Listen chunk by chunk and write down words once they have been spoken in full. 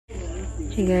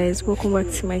Hey guys, welcome back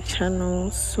to my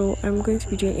channel. So I'm going to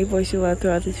be doing a voiceover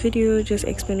throughout this video, just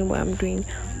explaining what I'm doing.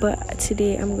 But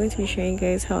today I'm going to be showing you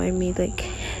guys how I made like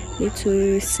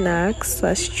little snacks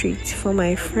slash treats for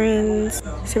my friends.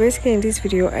 So basically in this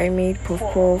video I made puff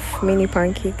puff, mini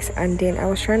pancakes, and then I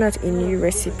was trying out a new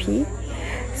recipe.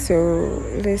 So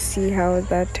let's see how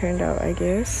that turned out, I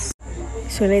guess.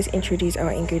 So let's introduce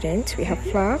our ingredients. We have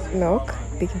flour, milk,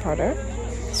 baking powder,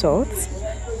 salt,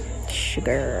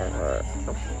 sugar,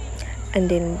 and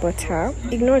then butter.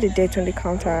 Ignore the dirt on the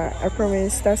counter. I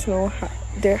promise that's not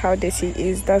how dirty it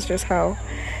is. That's just how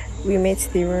we made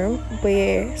the room. But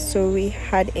yeah, so we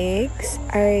had eggs.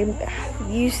 I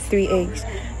used 3 eggs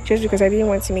just because I didn't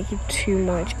want to make it too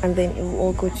much and then it will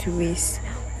all go to waste.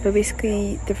 But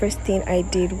basically the first thing I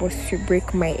did was to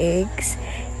break my eggs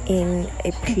in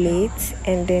a plate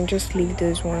and then just leave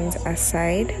those ones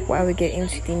aside while we get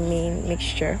into the main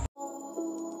mixture.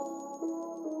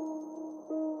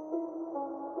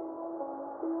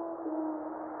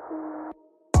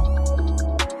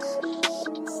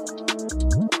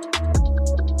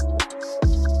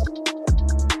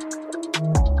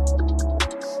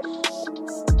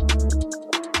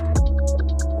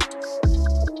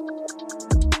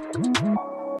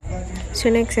 So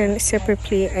next, in a separate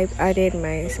plate, I've added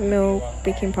my milk,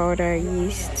 baking powder,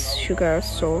 yeast, sugar,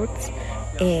 salt,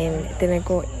 and then I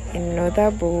got another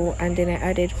bowl and then I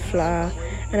added flour,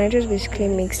 and I just basically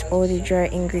mixed all the dry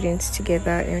ingredients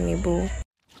together in a bowl.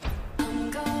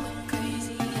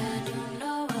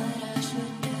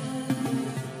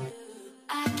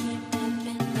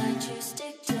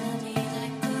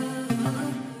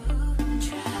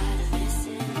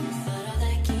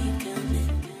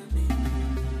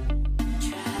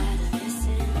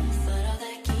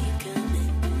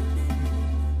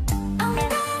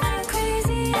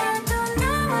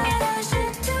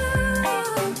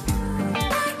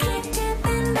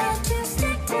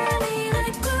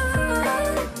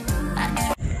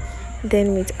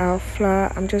 Then with our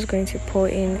flour, I'm just going to pour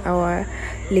in our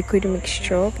liquid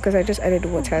mixture because I just added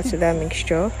water to that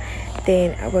mixture.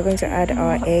 Then we're going to add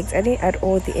our eggs. I didn't add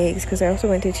all the eggs because I also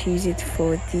wanted to use it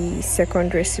for the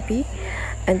second recipe.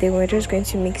 And then we're just going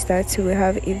to mix that so we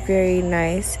have a very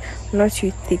nice, not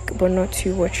too thick but not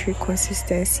too watery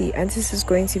consistency. And this is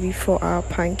going to be for our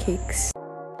pancakes.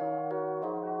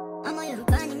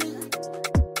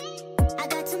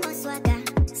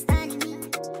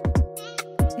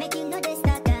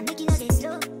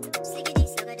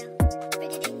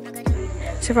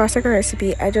 So for our second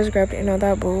recipe, I just grabbed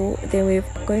another bowl. Then we're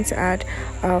going to add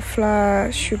our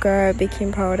flour, sugar,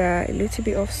 baking powder, a little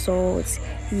bit of salt,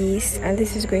 yeast, and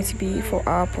this is going to be for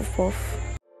our puff puff.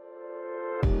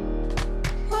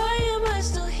 Why am I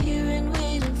still here and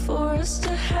waiting for us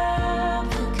to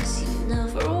happen? 'Cause you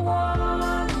never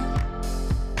wanted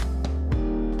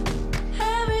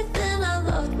everything I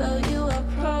loved about you. I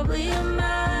probably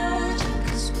imagined,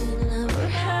 'cause we never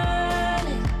had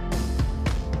it.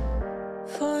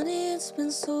 Funny, it's been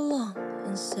so long,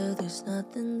 and so there's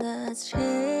nothing that's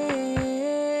changed.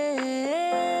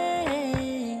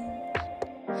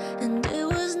 And it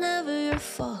was never your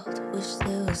fault. Wish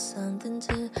there was something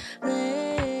to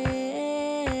blame.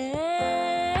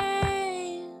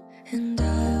 And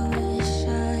I wish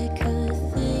I could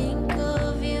think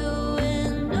of you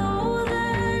and know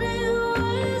that it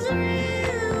was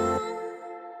real.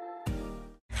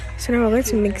 So now we're going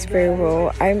to mix very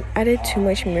well. I added too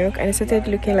much milk and it started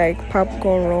looking like pap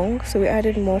gone wrong. So we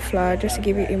added more flour just to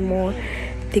give it a more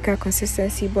thicker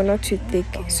consistency but not too thick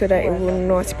so that it will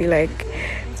not be like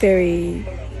very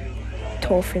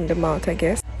tough in the mouth, I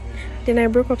guess. Then I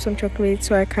broke up some chocolate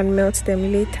so I can melt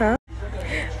them later.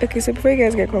 Okay, so before you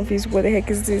guys get confused, what the heck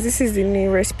is this? This is the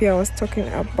new recipe I was talking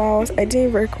about. I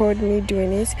didn't record me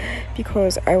doing it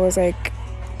because I was like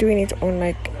doing it on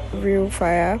like real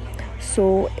fire.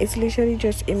 So it's literally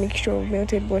just a mixture of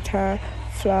melted butter,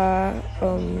 flour,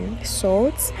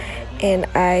 salt, and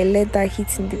I let that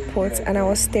heat in the pot and I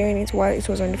was stirring it while it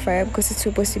was on the fire because it's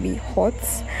supposed to be hot.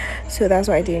 So that's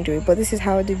why I didn't do it. But this is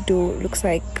how the dough looks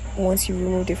like once you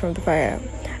removed it from the fire,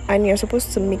 and you're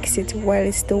supposed to mix it while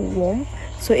it's still warm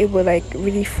so it will like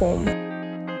really form.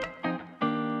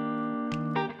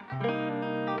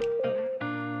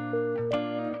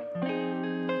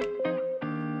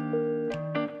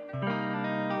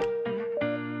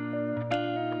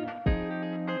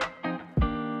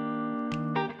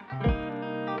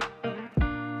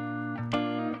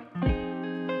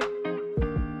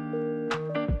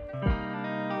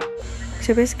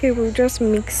 So basically we'll just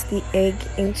mix the egg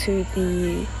into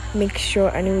the mixture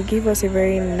and it will give us a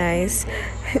very nice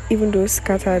even though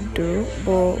scattered dough,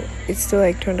 but it's still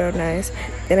like turned out nice.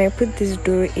 Then I put this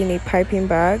dough in a piping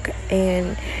bag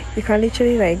and you can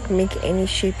literally like make any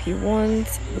shape you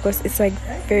want because it's like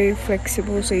very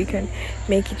flexible, so you can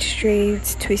make it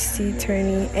straight, twisty,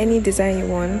 turny, any design you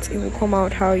want. It will come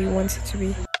out how you want it to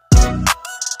be.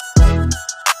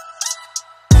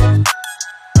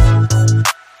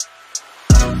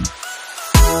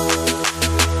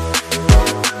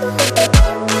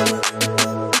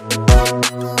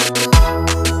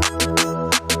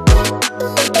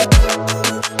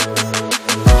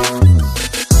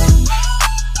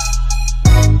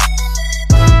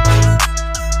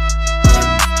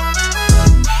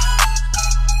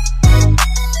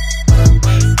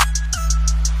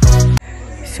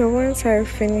 So once I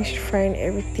finished frying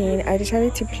everything, I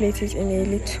decided to plate it in a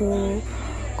little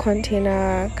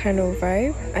container kind of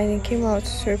vibe, and it came out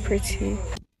so pretty. You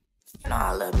know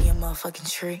I love me a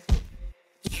motherfucking tree.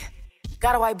 Yeah.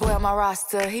 Got a white boy on my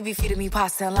roster, he be feeding me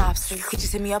pasta and lobster. He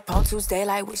just hit me up on Tuesday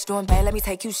like, what you doing, babe? Let me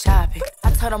take you shopping.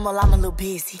 I told him, well, I'm a little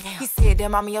busy. He said,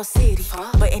 damn, I'm in your city.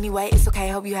 But anyway, it's okay,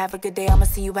 hope you have a good day. I'ma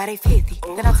see you by day 50.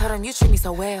 Then I told him, you treat me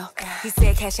so well. He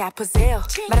said, cash out Pazelle.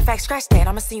 Matter of fact, scratch that,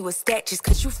 I'ma see you a stack just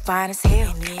cause you fine as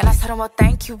hell. And I told him, well,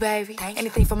 thank you, baby.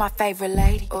 Anything for my favorite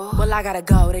lady. Well, I gotta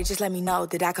go, they just let me know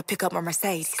that I could pick up my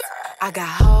Mercedes. I got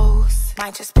hoes,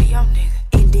 might just be your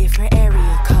nigga. In different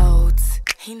area codes,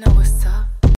 he know what's up.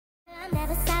 I'm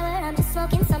never sour, I'm just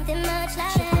smoking something much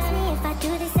like. She asked me if I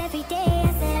do this every day,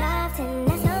 I said often.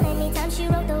 That's how many times she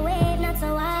rode the wave, not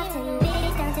so often. Big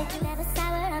down to you. Never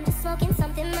sour, I'm just smoking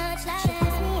something much like. She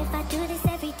asked me if I do this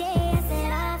every day, I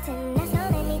said often. That's how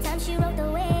many times she rode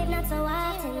the wave, not so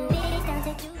often. Big down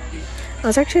to you. I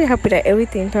was actually happy that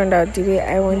everything turned out the way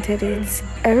I wanted it.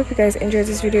 I hope you guys enjoyed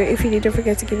this video. If you did, don't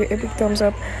forget to give it a big thumbs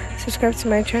up. Subscribe to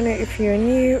my channel if you're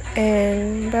new,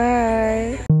 and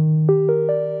bye.